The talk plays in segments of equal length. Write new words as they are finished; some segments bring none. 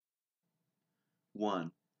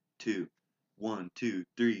1, 2, 1, 2,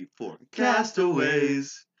 3, 4.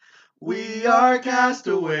 Castaways, we are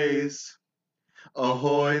castaways.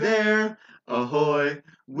 Ahoy there, ahoy,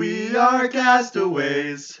 we are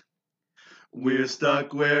castaways. We're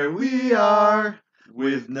stuck where we are,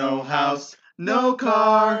 with no house, no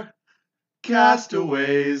car.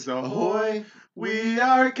 Castaways, ahoy, we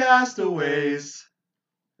are castaways.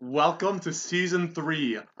 Welcome to season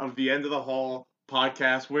 3 of the End of the Hall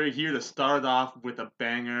podcast. We're here to start off with a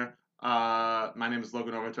banger. My name is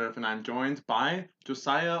Logan Overturf, and I'm joined by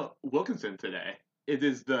Josiah Wilkinson today. It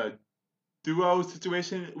is the duo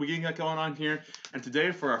situation we got going on here, and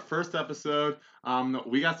today for our first episode,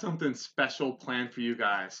 we got something special planned for you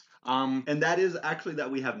guys. And that is actually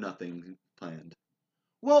that we have nothing planned.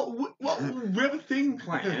 Well, we have a thing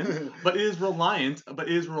planned, but it is reliant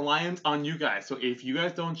on you guys. So if you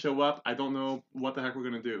guys don't show up, I don't know what the heck we're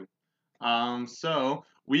gonna do. So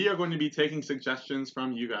we are going to be taking suggestions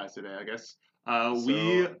from you guys today, I guess.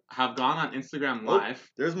 We have gone on Instagram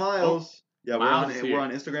Live. There's Miles. Yeah, Miles we're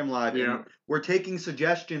on Instagram Live. Yeah. And we're taking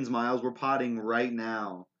suggestions, Miles. We're potting right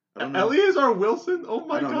now. I don't know. Eleazar Wilson. Oh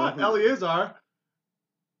my I don't God, know who- Eleazar.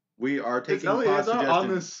 We are taking It's Eleazar suggestions. on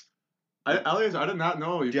this. Eleazar, I did not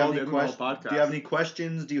know you called it the podcast. Do you have any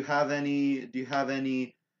questions? Do you have any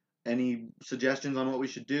suggestions on what we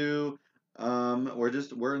should do?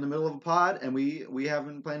 We're in the middle of a pod and we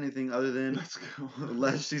haven't planned anything other than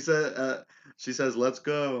Let's go. she says let's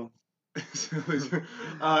go.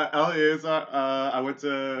 Eleazar, I went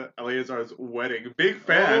to Eleazar's wedding. Big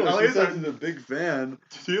fan. Oh, she Eleazar, says she's a big fan.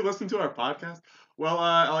 do you listen to our podcast? Well,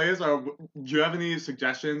 Eleazar, do you have any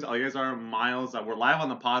suggestions? Eleazar, Miles, we're live on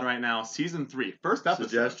the pod right now. Season 3, first episode.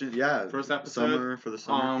 Suggestion, yeah. First episode. Summer for the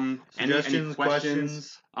summer. Suggestions, any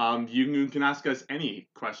questions. You can ask us any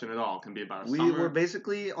question at all. It can be about summer. We're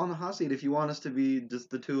basically on the hot seat. If you want us to be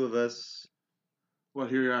just the two of us. Well,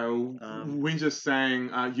 here we just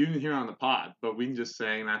sang. You didn't hear it on the pod, but we just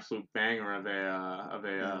sang an absolute banger of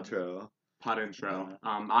a intro. Pod intro.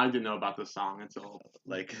 I didn't know about this song until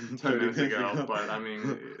like 10 minutes ago, but I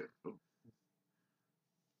mean,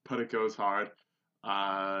 but it goes hard.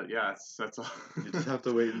 Yeah, that's all. You just have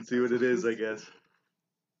to wait and see what it is, I guess.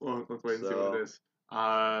 Well, let's wait and see what it is.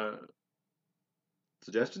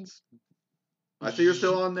 Suggestions? I see you're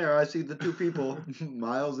still on there. I see the two people,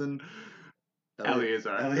 Miles and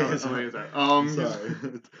Eleazar. Eleazar. Sorry.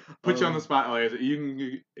 Put you on the spot, Eleazar.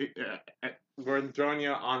 We're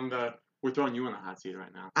throwing you on the hot seat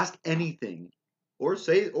right now. Ask anything, or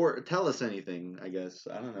tell us anything. I guess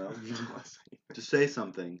I don't know. Just say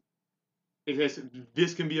something.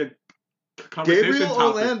 This can be a conversation Gabriel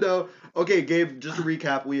topic. Orlando. Okay, Gabe. Just to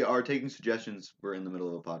recap, we are taking suggestions. We're in the middle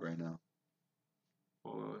of a pod right now.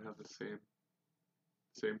 Well, I have the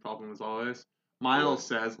same problem as always. Miles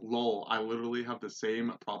says, "Lol, I literally have the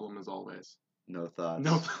same problem as always." No thoughts.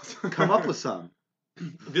 No thoughts. Come up with some.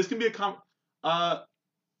 This can be a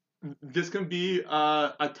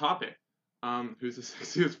topic. Who's the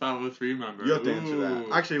sexiest 503 member? You have to answer that.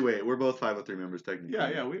 Actually, wait. We're both 503 members technically.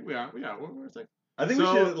 Yeah, we are. We're like. I think we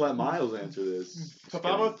should let Miles answer this. So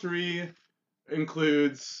 503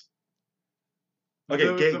 includes.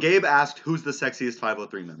 Okay, Gabe asked, "Who's the sexiest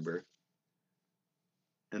 503 member?"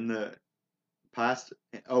 And the past.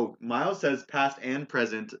 Oh, Miles says past and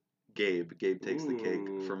present. Gabe takes the cake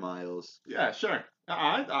for Miles. Yeah, sure.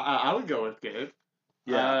 I would go with Gabe.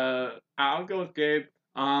 Yeah. I'll go with Gabe.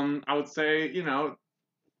 I would say,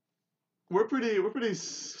 we're pretty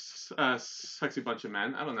sexy bunch of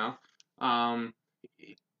men. I don't know.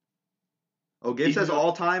 Gabe says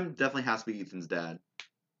all time definitely has to be Ethan's dad.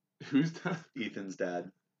 Who's that? Ethan's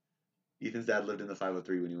dad. Ethan's dad lived in the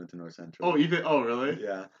 503 when he went to North Central. Oh, Ethan. Oh, really?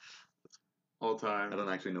 Yeah. All time. I don't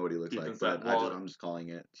actually know what he looks Ethan's like, but dad. I'm just calling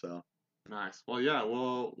it. So. Nice. Well, yeah,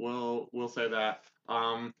 we'll say that.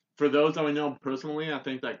 For those that we know personally, I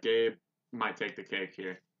think that Gabe might take the cake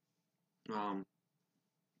here.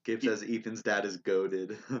 Gabe says Ethan's dad is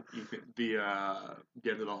goated. The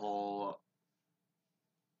end of the whole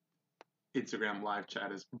Instagram live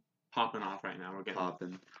chat is popping off right now. We're getting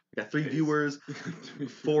popping. We got 3 viewers,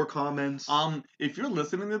 4 comments. If you're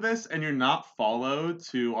listening to this and you're not followed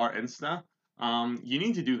to our Insta, you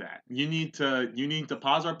need to do that. You need to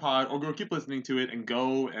pause our pod or go keep listening to it and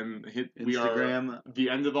go and hit Instagram. We are the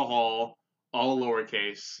End of the Hall, all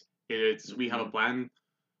lowercase. We have a plan.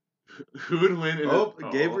 Who would win?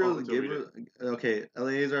 Gabriel. Okay,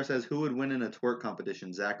 Eleazar says who would win in a twerk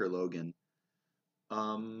competition, Zach or Logan?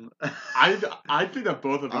 I think that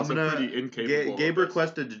both of us are pretty incapable. Gabe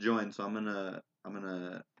requested to join, so I'm gonna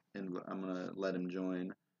let him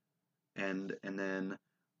join, and then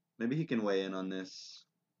maybe he can weigh in on this.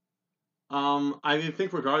 I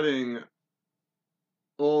think regarding,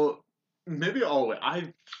 well, maybe all.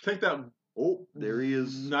 I think that there he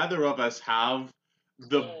is. Neither of us have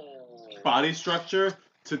the body structure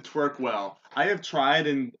to twerk well. I have tried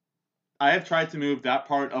to move that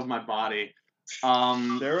part of my body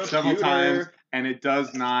several times, and it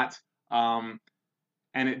does not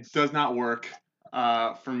work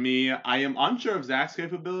for me. I am unsure of Zach's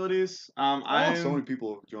capabilities. So many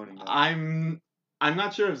people joining now. I'm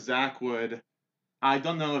not sure if Zach would. I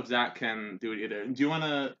don't know if Zach can do it either. Do you want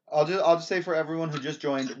to? I'll just say for everyone who just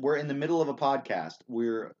joined, we're in the middle of a podcast.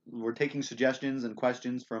 We're taking suggestions and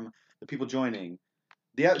questions from the people joining.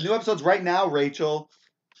 The new episode's right now, Rachel.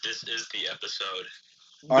 This is the episode.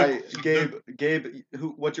 All right, Gabe,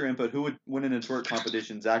 what's your input? Who would win in a twerk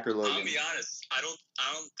competition, Zach or Logan? I'll be honest. I don't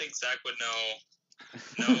think Zach would know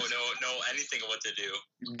anything of what to do.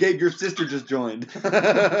 Gabe, your sister just joined.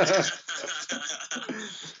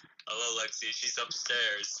 Hello, Lexi. She's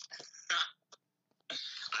upstairs.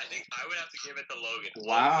 I think I would have to give it to Logan.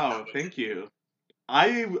 Wow, thank you.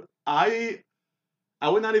 I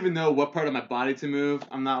would not even know what part of my body to move.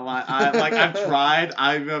 I'm not lying. I've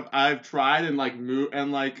tried and move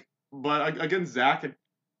and but against Zach, I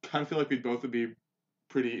kind of feel like we both would be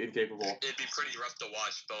pretty incapable. It'd be pretty rough to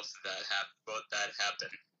watch both that happen.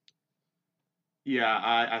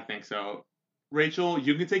 Yeah, I think so. Rachel,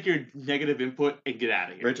 you can take your negative input and get out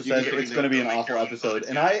of here. Rachel says it's going to be an awful episode,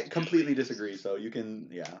 and I completely disagree. So you can,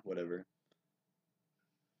 whatever.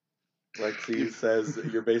 Lexi says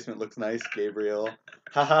your basement looks nice, Gabriel.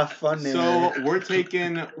 Haha, fun. So we're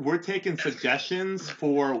taking suggestions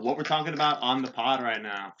for what we're talking about on the pod right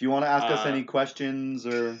now. If you want to ask us any questions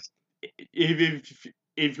or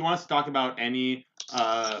if you want us to talk about any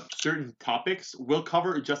certain topics, we'll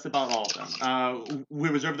cover just about all of them. We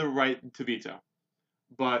reserve the right to veto,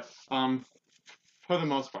 but for the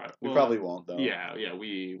most part, we probably won't though. Yeah,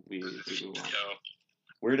 we won't.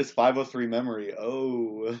 Weirdest 503 memory.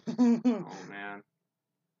 Oh. Oh man.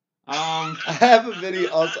 I have a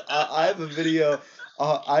video. Also, I have a video.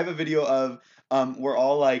 I have a video of we're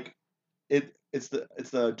all like, it's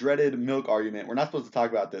the dreaded milk argument. We're not supposed to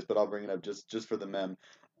talk about this, but I'll bring it up just for the meme.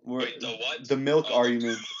 Wait, the what? The milk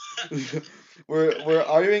argument. we're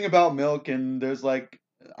arguing about milk, and there's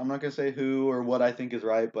I'm not gonna say who or what I think is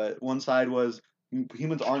right, but one side was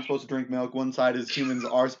humans aren't supposed to drink milk. One side is humans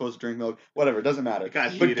are supposed to drink milk. Whatever, it doesn't matter.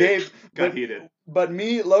 Got heated. But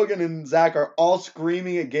me, Logan, and Zach are all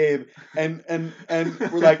screaming at Gabe, and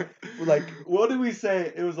we're like, what did we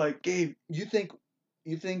say? It was like, Gabe, you think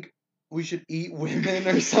we should eat women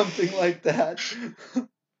or something like that?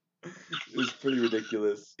 It was pretty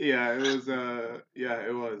ridiculous. Yeah, it was. It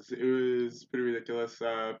was pretty ridiculous.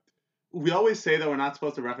 We always say that we're not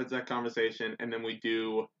supposed to reference that conversation, and then we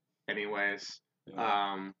do anyways.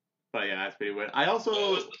 Yeah. But yeah, that's pretty weird. I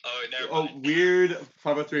also a weird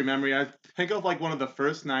 503 memory. I think of one of the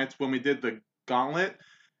first nights when we did the gauntlet,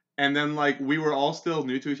 and then we were all still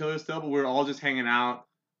new to each other still, but we were all just hanging out,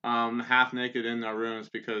 half naked in our rooms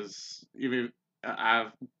because even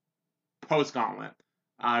post gauntlet,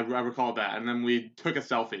 I recall that, and then we took a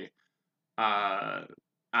selfie.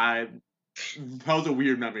 That was a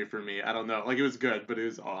weird memory for me. I don't know. It was good, but it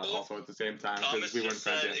was also at the same time because we weren't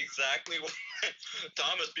friends yet. Exactly what.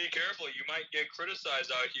 Thomas, be careful. You might get criticized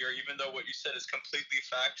out here, even though what you said is completely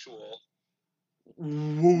factual.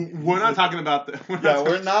 We're not talking about that. We're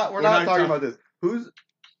not talking about this.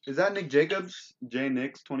 Is that Nick Jacobs? J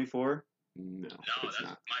Nix 24? No, that's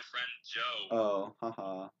not my friend Joe. Oh,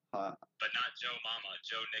 haha. But not Joe Mama,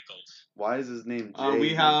 Joe Nichols. Why is his name J?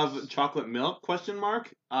 We have chocolate milk ?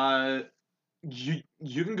 You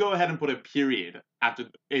can go ahead and put a period after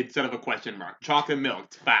instead of a question mark. Chocolate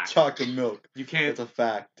milk, fact. Chocolate milk. You can't. It's a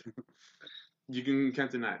fact. You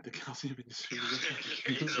can't deny it. The calcium industry.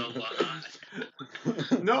 It's a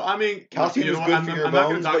lot. No, I mean calcium is good for your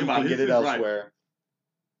bones, but you can get it elsewhere. Right.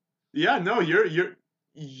 Yeah, no, you're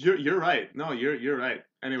right. No, you're right.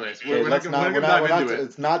 Anyways, we're not gonna dive into it.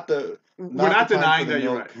 It's not the. We're not denying that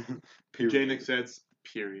you're right. Period. J Nick says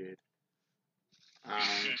period.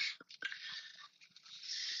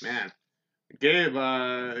 Man, Gabe,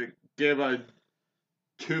 do you have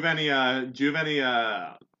any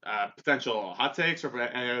potential hot takes or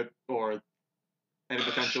any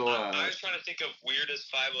potential? I was trying to think of weirdest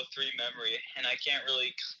 503 memory, and I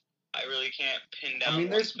really can't pin down. I mean,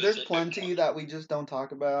 there's plenty one that we just don't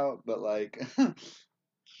talk about, but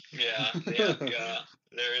yeah,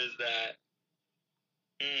 there is that.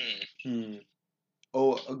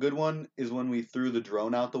 Oh, a good one is when we threw the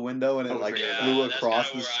drone out the window and it flew across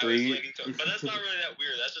the street. But that's not really that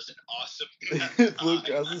weird. That's just an awesome It flew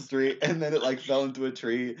across the street, and then it like fell into a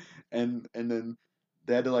tree, and then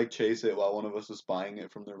they had to like chase it while one of us was spying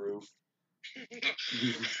it from the roof. Yeah,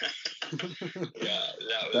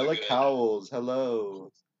 that was That like good. howls.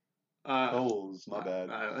 Hello. Coles, my bad.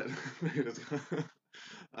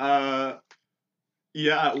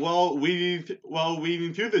 Yeah, well, we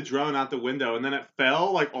threw the drone out the window, and then it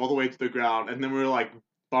fell like all the way to the ground, and then we were like,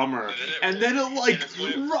 bummer, and then it like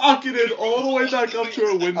rocketed all the way back up to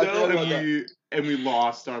our window, and we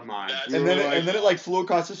lost our mind. And then it like flew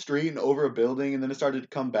across the street and over a building, and then it started to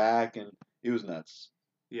come back, and it was nuts.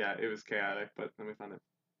 Yeah, it was chaotic, but then we found it.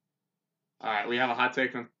 All right, we have a hot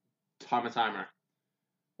take from Thomas Heimer.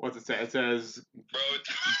 What's it say? It says, bro,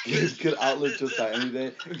 Gabe could outlive Josiah any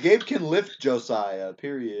day. Gabe can lift Josiah,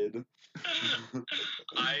 period.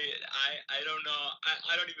 I don't know.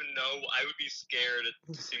 I don't even know. I would be scared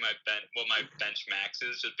to see what my bench max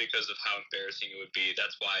is, just because of how embarrassing it would be.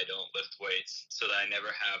 That's why I don't lift weights, so that I never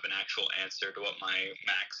have an actual answer to what my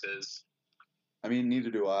max is. I mean, neither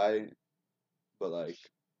do I. But like,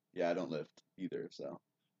 yeah, I don't lift either. So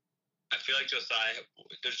I feel like Josiah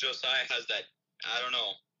has that. I don't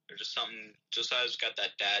know. There's just something. Josiah's got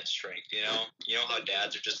that dad strength, you know. You know how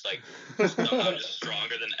dads are just like somehow just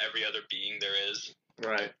stronger than every other being there is.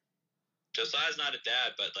 Right. Josiah's not a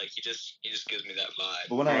dad, but like he just gives me that vibe.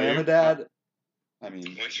 But when I am a dad, I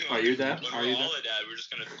mean, are you dad? When are we're you all dad? a dad, we're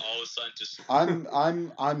just gonna all of a sudden just.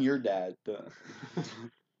 I'm your dad.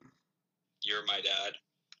 You're my dad.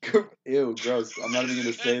 Ew, gross. I'm not even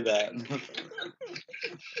gonna say that.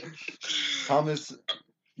 Thomas,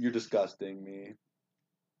 you're disgusting me.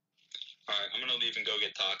 Alright, I'm gonna leave and go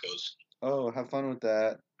get tacos. Oh, have fun with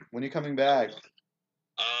that. When are you coming back?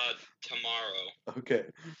 Tomorrow. Okay.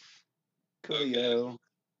 Coolio.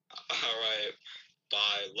 Alright.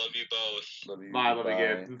 Bye. Love you both. Love you. Bye, love you,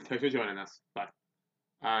 Gabe. Thanks for joining us. Bye.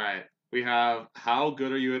 Alright. We have, how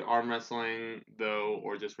good are you at arm wrestling, though,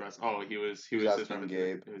 or just wrestling? Oh, he was just asking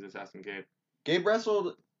Gabe. He was just asking Gabe. Gabe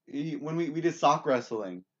wrestled when we did sock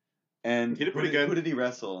wrestling. And he did pretty good. Who did he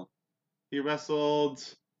wrestle? He wrestled,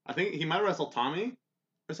 I think he might have wrestled Tommy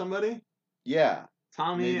or somebody. Yeah.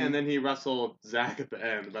 Tommy, maybe. And then he wrestled Zach at the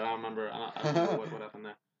end, but I don't remember what happened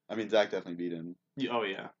there. I mean, Zach definitely beat him. Oh,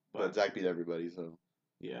 yeah. But Zach beat everybody, so.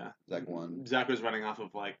 Yeah. Zach won. Zach was running off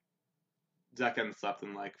of, like, Zach hadn't slept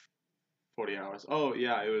in, like, 40 hours. Oh,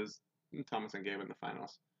 yeah, it was Thomas and Gabe in the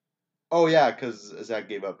finals. Oh, yeah, because Zach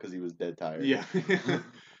gave up because he was dead tired. Yeah.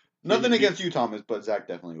 Nothing against you, Thomas, but Zach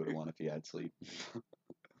definitely would have won if he had sleep.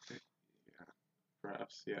 Yeah,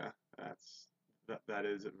 perhaps. Yeah, that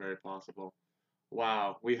is very possible.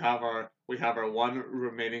 Wow, we have our one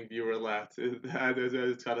remaining viewer left.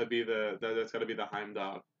 It's gotta be the Heim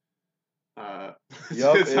dog.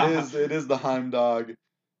 Yup, it is the Heim dog.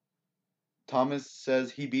 Thomas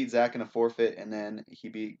says he beat Zach in a forfeit, and then he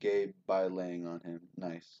beat Gabe by laying on him.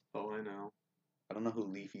 Nice. Oh, I know. I don't know who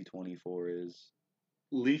Leafy24 is.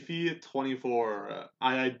 Leafy24.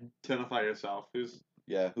 I identify yourself. Who's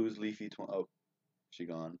Leafy20? Oh, she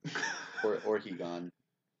gone. or he gone.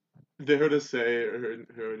 They heard us say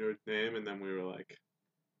her name, and then we were like,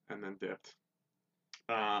 and then dipped.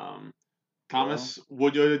 Thomas,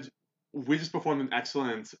 we just performed an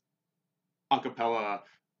excellent acapella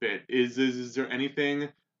bit. Is there anything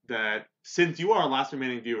that, since you are our last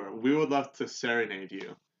remaining viewer, we would love to serenade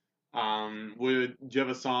you? Do you have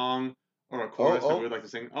a song or a chorus that we would like to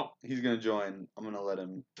sing? Oh, he's gonna join. I'm gonna let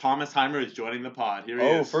him. Thomas Heimer is joining the pod. Here he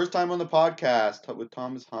is. Oh, first time on the podcast with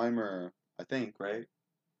Thomas Heimer. I think, right?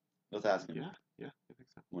 Let's ask him. Yeah, I think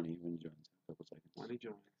so. When he joins. A couple seconds. When he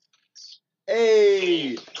joins.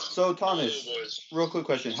 Hey, so Thomas, real quick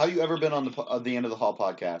question: have you ever been on the End of the Hall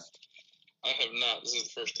podcast? I have not. This is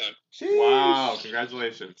the first time. Jeez. Wow!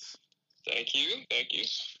 Congratulations. Thank you.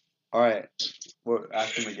 All right. Well,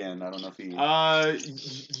 ask him again. I don't know if he.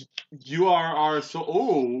 You are our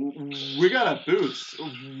we got a boost.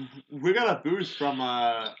 We got a boost from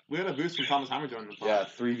Thomas Heimer joining the pod. Yeah,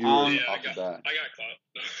 3 viewers off the bat. I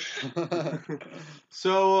got caught.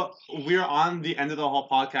 So we're on the End of the Hall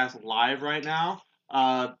podcast live right now.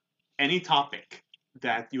 Any topic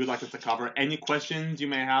that you would like us to cover, any questions you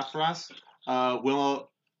may have for us, we're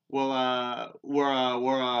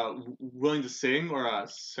willing to sing or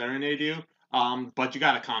serenade you. But you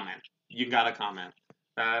gotta comment.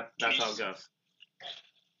 That's how it goes.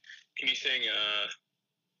 Can you sing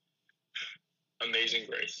Amazing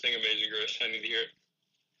Grace? Sing Amazing Grace. I need to hear it.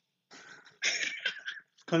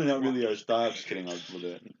 It's kind of not really our style. Just kidding. I'll do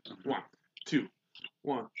it. 1, 2,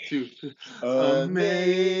 1, 2, 3.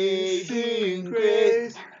 Amazing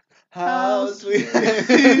Grace, how sweet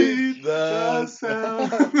the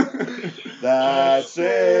sound that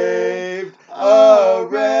saved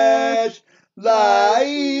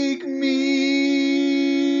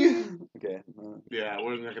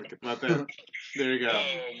But there you go.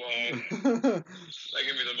 Oh my! That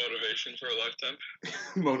gave me the motivation for a lifetime.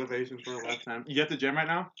 Motivation for a lifetime. You at the gym right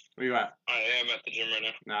now? Where you at? I am at the gym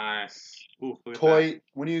right now. Nice. Ooh, look at Toy,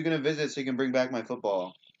 when are you gonna visit so you can bring back my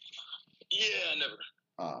football? Yeah, never.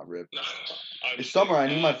 Ah, rip. No, It's summer. I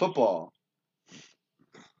need my football.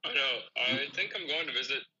 I know. I think I'm going to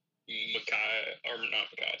visit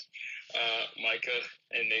Micah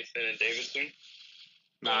and Nathan and David soon.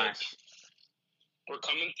 Nice. We're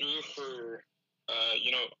coming through for,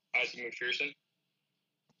 Isaac McPherson.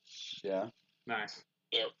 Yeah. Nice.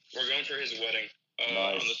 Yeah, we're going for his wedding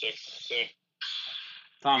on the 6th. So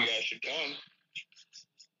Thomas, you guys should come.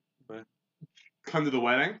 What? Come to the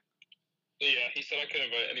wedding? Yeah, he said I couldn't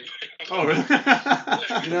invite anybody. Oh,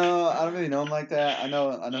 really? You know, I don't really know him like that. I know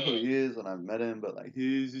who he is and I've met him, but like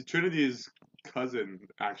He's Trinity's cousin,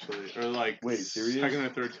 actually, or like wait, serious? second or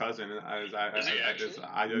third cousin.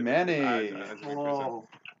 Manny. Whoa.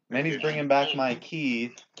 Manny's bringing back my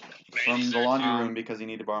key from the laundry room because he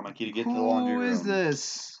needed to borrow my key to get to the laundry room. Who is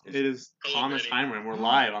this? It is Thomas Manny. Heimer, and we're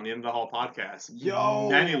live on the End of the Hall podcast. Yo!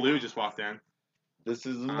 Manny Lou just walked in. This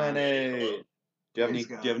is Manny. Do you have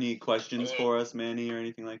Praise any questions for us, Manny, or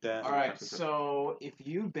anything like that? All right, so if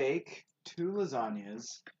you bake 2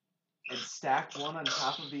 lasagnas and stack one on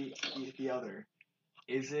top of the other,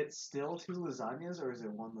 is it still 2 lasagnas or is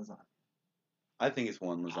it 1 lasagna? I think it's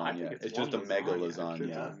 1 lasagna. It's just a mega lasagna.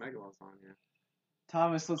 It's a mega lasagna.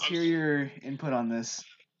 Thomas, let's hear your input on this.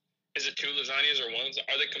 Is it 2 lasagnas or 1?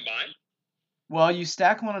 Are they combined? Well, you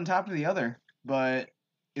stack one on top of the other, but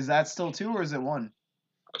is that still 2 or is it 1?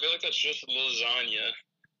 I feel like that's just lasagna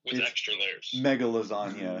with It's extra layers. Mega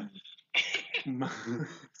lasagna.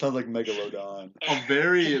 Sounds like megalodon. A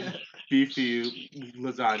very beefy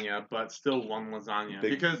lasagna, but still 1 lasagna.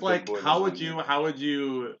 Because big boy how lasagna. would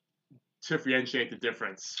you differentiate the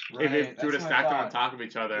difference Right, if you were to that's what I stack them on thought. top of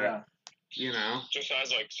each other? Yeah. You know. Just sounds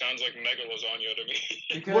like mega lasagna to me.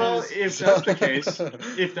 Because Well, if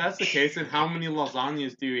that's the case, then how many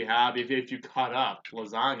lasagnas do you have if you cut up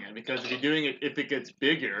lasagna? Because if you're doing it, if it gets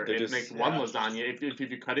bigger, They're it just- makes 1 lasagna. If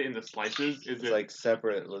you cut it into slices, It's like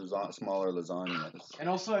separate smaller lasagnas. And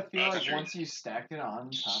also, I feel That's like true. once you stack it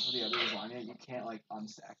on top of the other lasagna, you can't like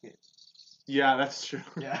unstack it. Yeah, that's true.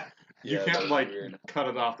 Yeah. You Yeah, can't that's like weird. cut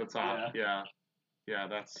it off the top. Yeah. Yeah,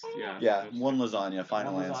 that's Yeah, 1 lasagna.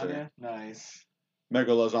 Final 1 answer. lasagna? Nice.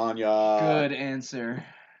 Mega lasagna. Good answer.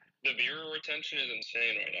 The viewer retention is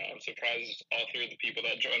insane right now. I'm surprised all 3 of the people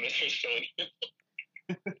that joined us are still in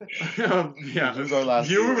here. Yeah. Who's our last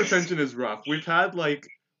Viewer viewer? retention is rough. We've had like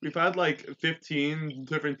 15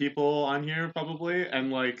 different people on here probably,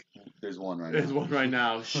 and like There's 1 right there's now. one right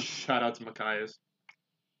now. Shout out to Matthias.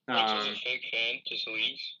 Which is a fake fan, just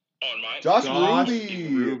leaves. Oh, and mine? Josh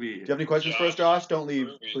Ruby. Do you have any questions for us, Josh? Don't leave,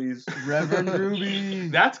 Ruby. please. Reverend Ruby.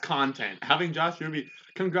 That's content. Having Josh Ruby.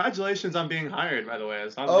 Congratulations on being hired, by the way.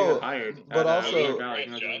 It's Oh, being hired. but at, also- Wheeler Valley. Right,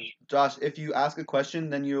 Congratulations. Josh, if you ask a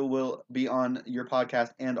question, then you will be on your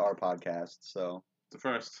podcast and our podcast. So The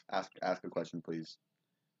first. ask a question, please.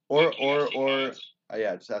 Josh. Or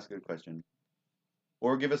yeah, just ask a good question.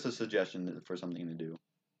 Or give us a suggestion for something to do.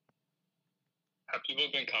 Have people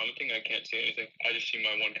been commenting? I can't see anything. I just see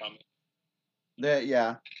my 1 comment.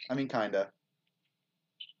 Yeah, I mean, kinda.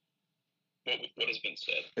 What has been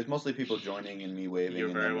said? It's mostly people joining and me waving You're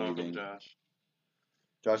and very then welcome, leaving. Josh.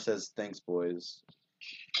 Josh says, "Thanks, boys."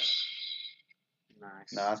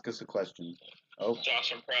 Nice. Now ask us a question. Oh,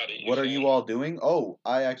 Josh, I'm proud of you. what are you all doing? Oh,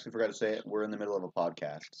 I actually forgot to say it. We're in the middle of a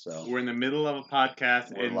podcast, so We're in the middle of a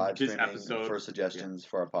podcast, we're and live this streaming episode. for suggestions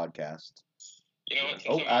for our podcast. You know what?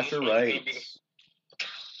 Oh, since I'm on this Asher one, writes.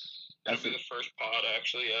 That'll be the first pod I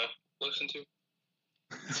actually listen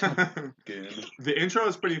to. Good. The intro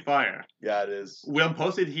is pretty fire. Yeah, it is. We'll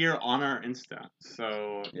post it here on our Insta,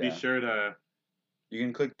 so be Yeah. sure to You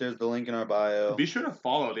can click. There's the link in our bio.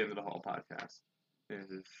 follow the End of the Hall podcast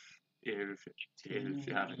if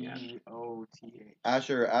you haven't yet. T-O-T-H.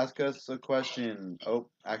 Asher, ask us a question. Oh,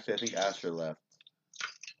 actually, I think Asher left.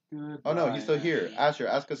 Goodbye. Oh no, he's still here. Asher,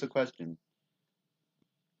 ask us a question.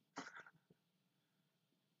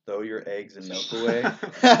 Throw your eggs and milk away.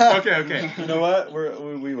 Okay. You know what?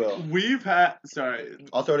 We will. We've had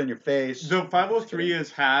I'll throw it in your face. the 503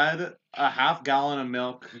 has had a half gallon of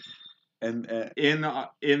milk And in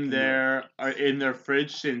their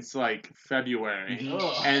fridge since like February.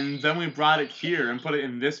 Ugh. And then we brought it here and put it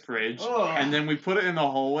in this fridge. Ugh. And then we put it in the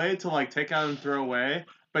hallway to like take out and throw away.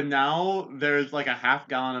 But now there's like a half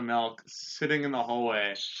gallon of milk sitting in the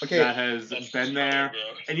hallway okay, that has been there.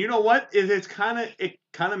 Gross. And you know what? It kind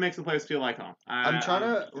of makes the place feel like home. I'm trying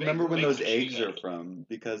to remember when those eggs are from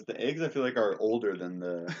because the eggs I feel like are older than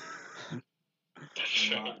the.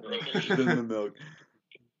 than the milk.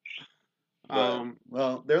 But,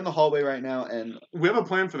 well, they're in the hallway right now, and we have a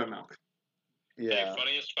plan for the milk. Yeah. Hey,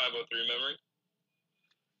 funniest 503 memory?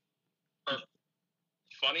 Or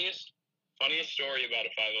funniest story about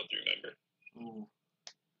a 503 member? Ooh.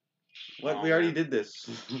 What? We already did this.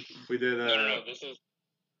 We did. No. This is.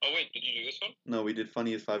 Oh wait, did you do this one? No, we did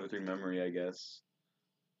funniest 503 memory, I guess.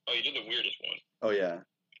 Oh, you did the weirdest one. Oh yeah.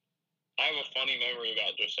 I have a funny memory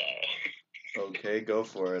about Josiah. Okay, go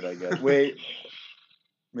for it, I guess. Wait.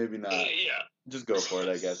 Maybe not. Yeah. Just go for it,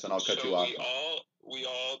 I guess, and I'll cut you off. We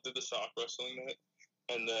all did the sock wrestling night,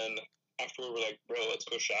 and then afterward we're like, bro, let's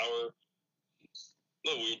go shower.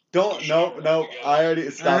 No, we don't. No. I already.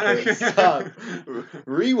 Stop it. Stop.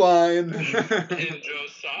 Rewind. And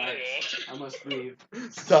Josiah. I must leave.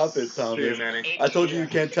 Stop it, Thomas. Manny. I told you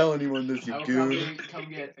can't tell anyone this, you goon. Come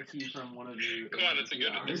get a key from one of you. Come on, it's a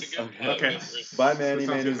good Okay. Bye, Manny.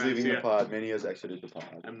 Sounds Manny's good, leaving Manny. the pod. Manny has exited the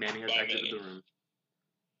pod. And Manny has exited the room.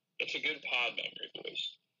 It's a good pod memory,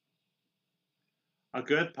 boys. A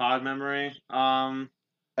good pod memory.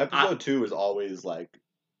 Episode 2 is always like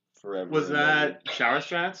forever. Was that shower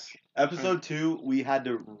strats? Episode 2, we had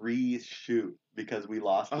to reshoot because we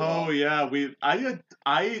lost it all. Yeah,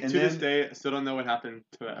 this day still don't know what happened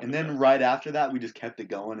to that. And then right after that, we just kept it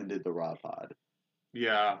going and did the raw pod.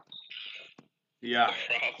 Yeah.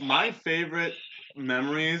 My favorite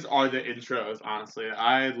memories are the intros, honestly.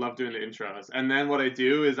 I love doing the intros. And then what I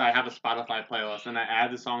do is I have a Spotify playlist, and I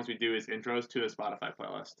add the songs we do as intros to a Spotify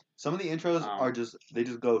playlist. Some of the intros are just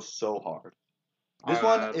go so hard. This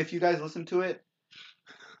one, if you guys listen to it,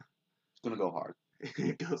 it's going to go hard.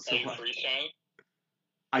 It goes so hard. Freestyle?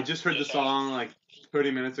 I just heard the song like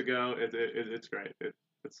 30 minutes ago. It's great.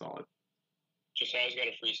 It's solid. Josiah's got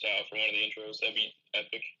a freestyle for one of the intros. That'd be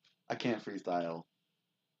epic. I can't freestyle.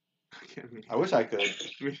 I I wish I could.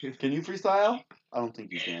 Can you freestyle? I don't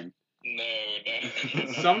think you can. No.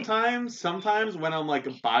 Sometimes when I'm like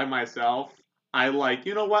by myself, I like,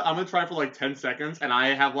 you know what? I'm gonna try for like 10 seconds, and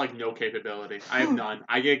I have like no capability. I have none.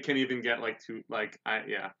 Can't even get like two.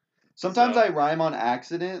 Sometimes I rhyme on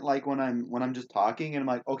accident, like when I'm just talking, and I'm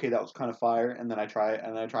like, okay, that was kind of fire, and then I try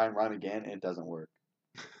and rhyme again, and it doesn't work.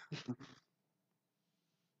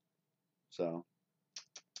 So,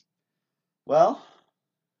 well,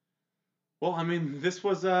 I mean, this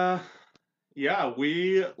was we're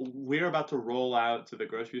about to roll out to the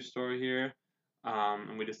grocery store here,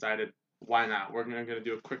 and we decided why not? We're gonna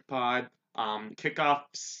do a quick pod, kick off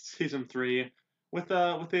season 3 with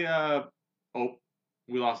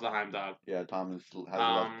we lost the Heim dog. Yeah, Thomas has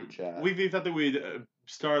left the chat. We thought that we'd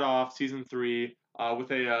start off season 3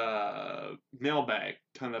 with a mailbag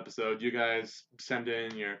kind of episode. You guys send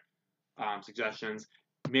in your suggestions.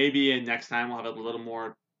 Maybe next time we'll have it a little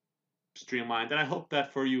more streamlined. And I hope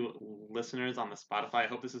that for you listeners on the Spotify, I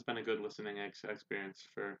hope this has been a good listening experience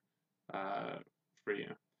for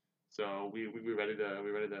you. So we ready to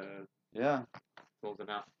close it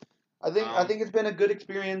out. I think it's been a good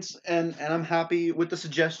experience, and I'm happy with the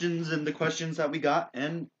suggestions and the questions that we got.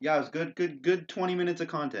 And yeah, it was good 20 minutes of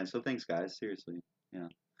content. So thanks, guys. Seriously. Yeah.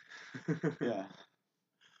 Yeah.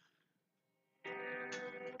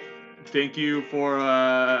 Thank you for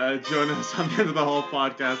joining us on the end of the whole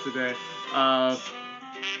podcast today. I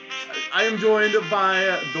am joined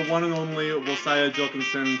by the one and only Josiah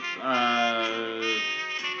Wilkinson,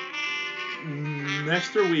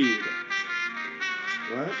 Mr. Weed.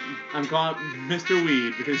 What? I'm calling Mr.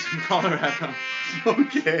 Weed because he's from Colorado.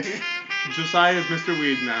 Okay. Josiah is Mr.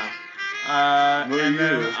 Weed now. And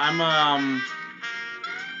then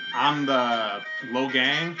I'm the Low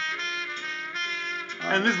Gang.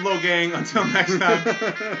 And this is Low Gang. Until next time,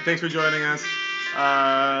 thanks for joining us.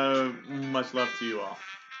 Much love to you all.